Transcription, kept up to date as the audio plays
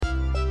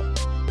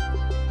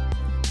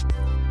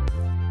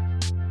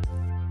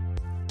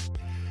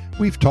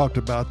We've talked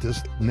about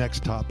this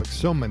next topic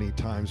so many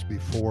times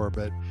before,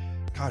 but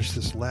gosh,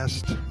 this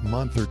last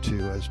month or two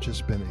has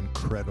just been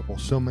incredible.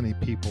 So many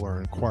people are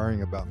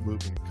inquiring about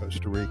moving to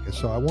Costa Rica,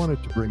 so I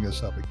wanted to bring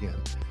this up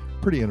again.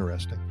 Pretty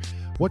interesting.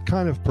 What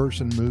kind of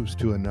person moves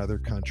to another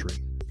country?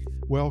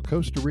 Well,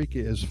 Costa Rica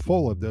is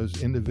full of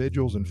those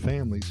individuals and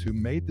families who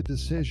made the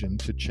decision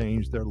to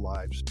change their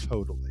lives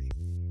totally.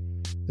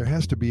 There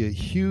has to be a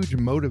huge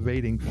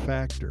motivating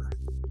factor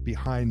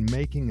behind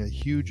making a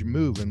huge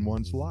move in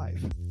one's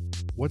life.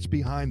 What's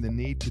behind the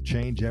need to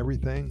change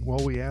everything?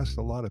 Well, we asked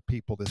a lot of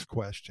people this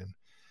question.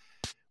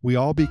 We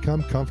all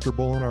become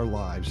comfortable in our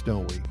lives,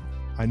 don't we?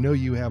 I know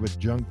you have a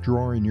junk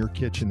drawer in your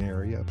kitchen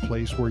area, a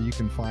place where you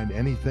can find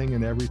anything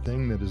and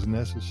everything that is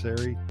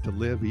necessary to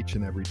live each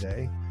and every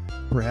day.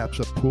 Perhaps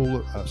a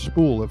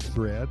spool of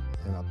thread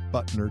and a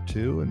button or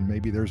two, and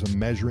maybe there's a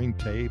measuring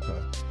tape,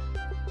 a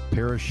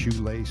pair of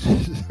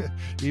shoelaces,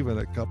 even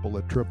a couple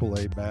of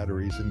AAA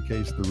batteries in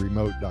case the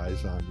remote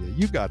dies on you.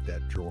 You got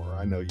that drawer,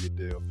 I know you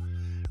do.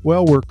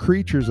 Well, we're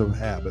creatures of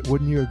habit,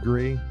 wouldn't you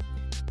agree?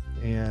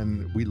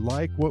 And we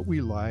like what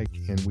we like,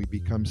 and we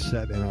become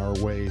set in our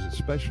ways,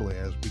 especially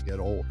as we get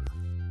older.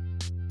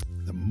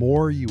 The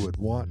more you would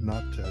want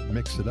not to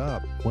mix it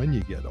up when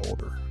you get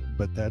older,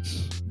 but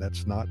that's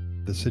not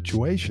the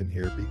situation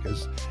here,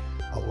 because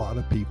a lot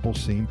of people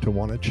seem to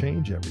want to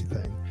change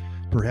everything.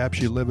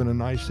 Perhaps you live in a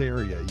nice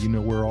area, you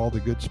know where all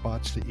the good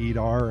spots to eat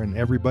are, and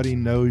everybody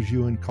knows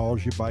you and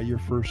calls you by your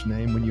first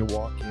name when you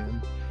walk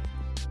in.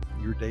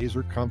 Your days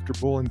are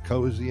comfortable and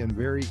cozy and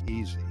very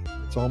easy.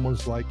 It's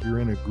almost like you're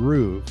in a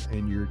groove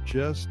and you're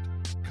just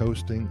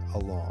coasting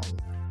along.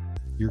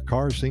 Your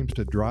car seems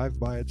to drive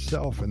by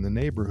itself in the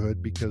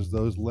neighborhood because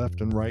those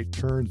left and right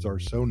turns are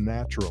so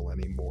natural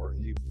anymore.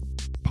 You've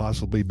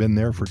possibly been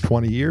there for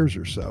 20 years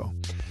or so.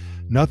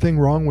 Nothing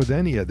wrong with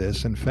any of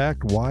this. In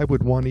fact, why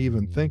would one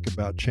even think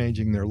about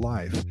changing their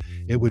life?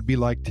 It would be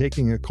like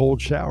taking a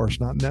cold shower. It's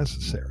not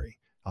necessary.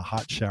 A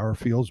hot shower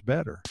feels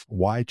better.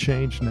 Why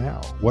change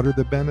now? What are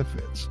the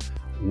benefits?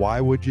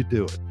 Why would you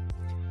do it?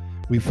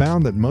 We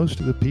found that most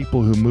of the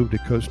people who move to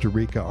Costa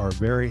Rica are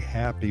very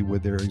happy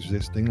with their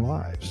existing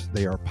lives.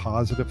 They are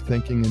positive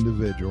thinking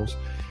individuals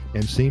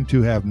and seem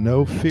to have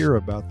no fear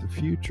about the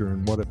future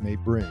and what it may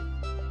bring.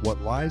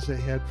 What lies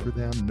ahead for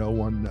them, no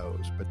one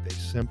knows, but they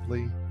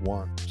simply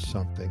want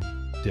something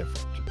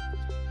different.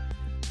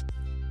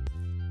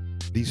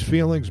 These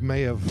feelings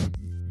may have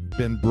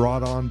been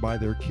brought on by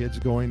their kids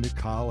going to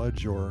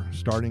college or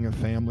starting a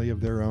family of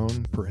their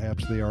own.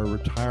 Perhaps they are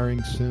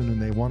retiring soon and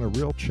they want a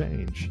real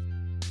change.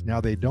 Now,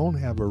 they don't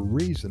have a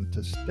reason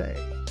to stay.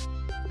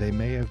 They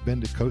may have been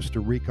to Costa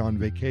Rica on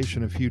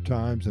vacation a few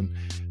times and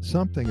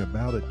something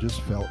about it just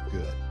felt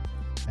good.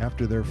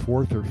 After their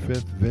fourth or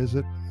fifth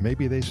visit,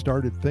 maybe they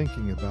started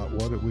thinking about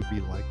what it would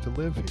be like to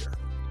live here.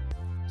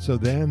 So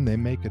then they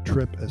make a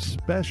trip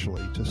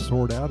especially to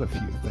sort out a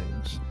few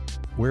things.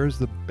 Where's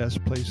the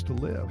best place to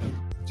live?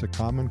 It's a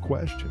common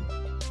question.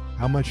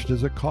 How much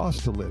does it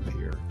cost to live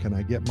here? Can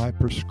I get my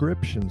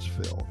prescriptions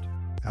filled?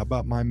 How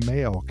about my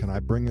mail? Can I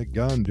bring a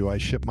gun? Do I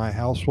ship my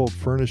household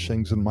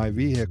furnishings in my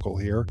vehicle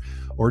here?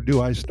 Or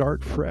do I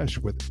start fresh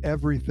with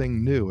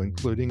everything new,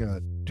 including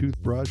a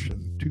toothbrush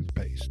and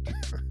toothpaste?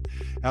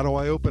 How do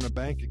I open a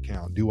bank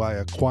account? Do I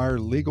acquire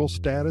legal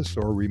status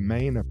or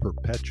remain a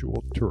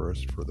perpetual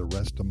tourist for the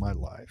rest of my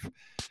life?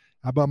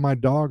 How about my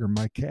dog or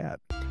my cat?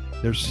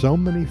 There's so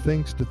many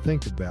things to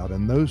think about,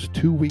 and those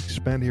 2 weeks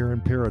spent here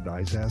in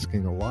paradise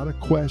asking a lot of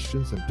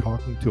questions and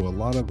talking to a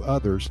lot of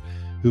others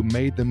who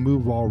made the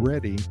move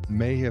already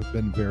may have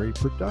been very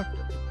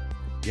productive.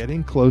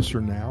 Getting closer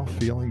now,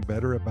 feeling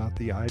better about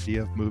the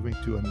idea of moving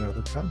to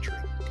another country.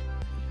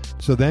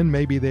 So then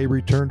maybe they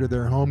return to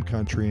their home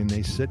country and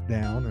they sit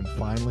down and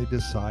finally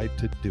decide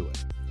to do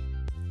it.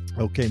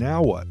 Okay,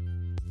 now what?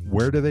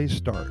 Where do they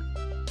start?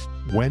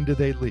 When do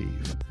they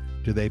leave?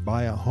 Do they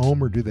buy a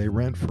home or do they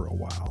rent for a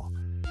while?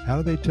 How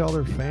do they tell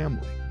their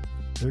family?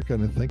 They're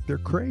going to think they're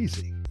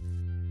crazy.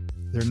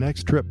 Their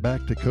next trip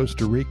back to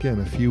Costa Rica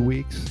in a few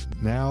weeks,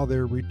 now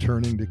they're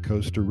returning to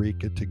Costa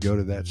Rica to go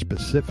to that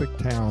specific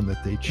town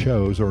that they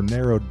chose or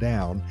narrowed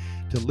down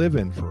to live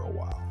in for a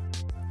while.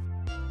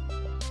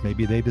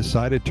 Maybe they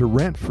decided to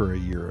rent for a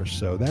year or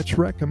so. That's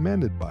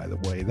recommended, by the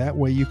way. That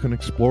way you can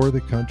explore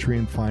the country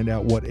and find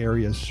out what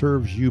area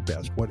serves you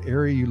best, what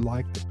area you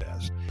like the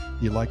best.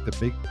 Do you like the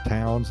big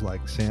towns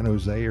like San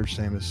Jose or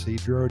San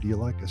Isidro, or do you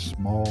like a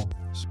small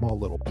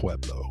little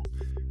pueblo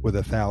with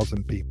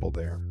 1,000 people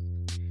there?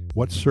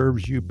 What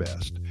serves you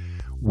best?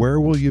 Where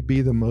will you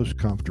be the most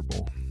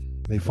comfortable?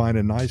 They find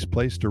a nice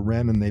place to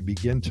rent and they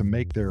begin to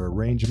make their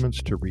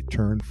arrangements to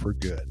return for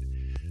good.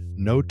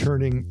 No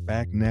turning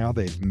back now.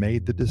 They've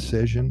made the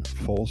decision,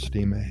 full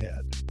steam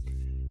ahead.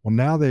 Well,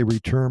 now they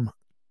return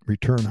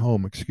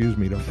home, to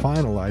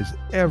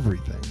finalize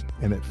everything,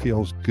 and it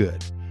feels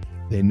good.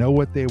 They know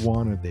what they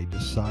wanted. They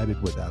decided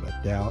without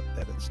a doubt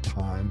that it's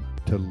time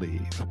to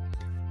leave.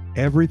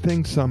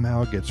 Everything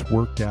somehow gets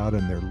worked out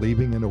and they're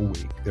leaving in a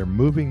week. They're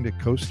moving to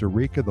Costa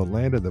Rica, the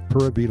land of the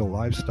Pura Vida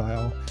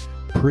lifestyle.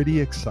 Pretty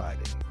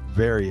exciting,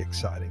 very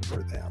exciting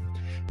for them.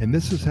 And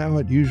this is how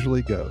it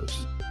usually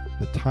goes.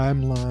 The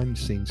timeline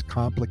seems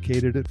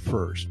complicated at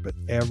first, but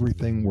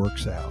everything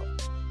works out.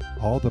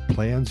 All the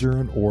plans are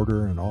in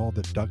order and all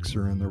the ducks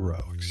are in the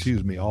row.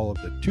 All of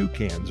the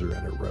toucans are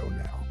in a row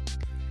now.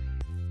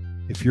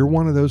 If you're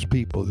one of those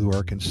people who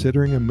are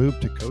considering a move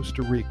to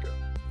Costa Rica,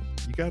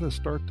 you got to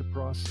start the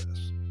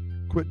process.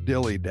 Quit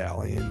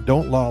dilly-dallying,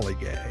 don't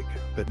lollygag,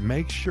 but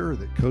make sure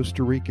that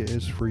Costa Rica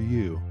is for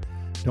you.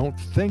 Don't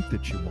think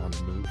that you want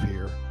to move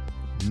here.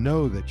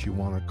 Know that you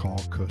want to call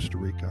Costa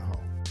Rica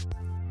home.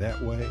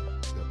 That way,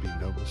 there'll be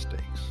no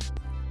mistakes.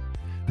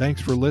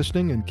 Thanks for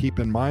listening, and keep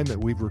in mind that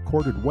we've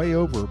recorded way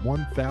over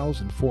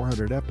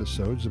 1,400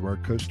 episodes of our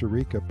Costa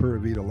Rica Pura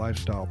Vida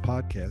Lifestyle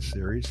podcast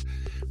series.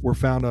 We're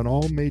found on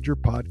all major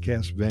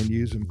podcast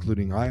venues,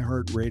 including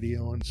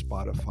iHeartRadio and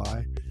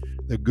Spotify,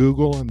 the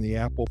Google and the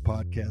Apple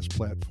podcast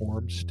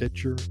platforms,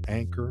 Stitcher,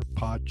 Anchor,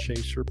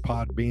 Podchaser,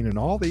 Podbean, and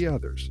all the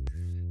others.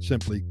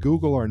 Simply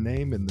Google our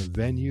name in the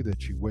venue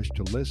that you wish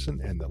to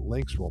listen, and the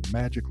links will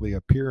magically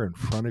appear in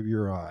front of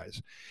your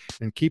eyes.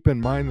 And keep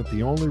in mind that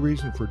the only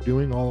reason for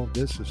doing all of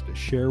this is to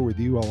share with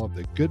you all of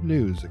the good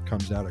news that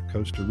comes out of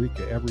Costa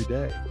Rica every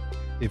day.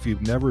 If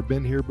you've never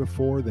been here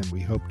before, then we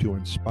hope to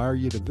inspire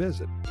you to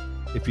visit.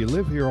 If you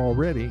live here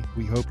already,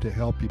 we hope to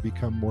help you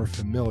become more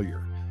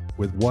familiar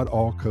with what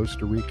all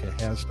Costa Rica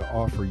has to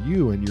offer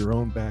you in your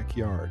own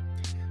backyard.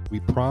 We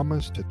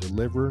promise to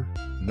deliver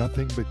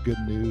nothing but good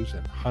news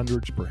and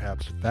hundreds,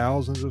 perhaps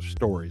thousands of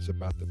stories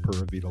about the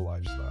Pura Vida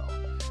lifestyle.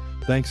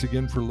 Thanks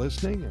again for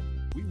listening,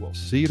 and we will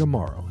see you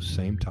tomorrow,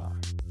 same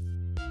time.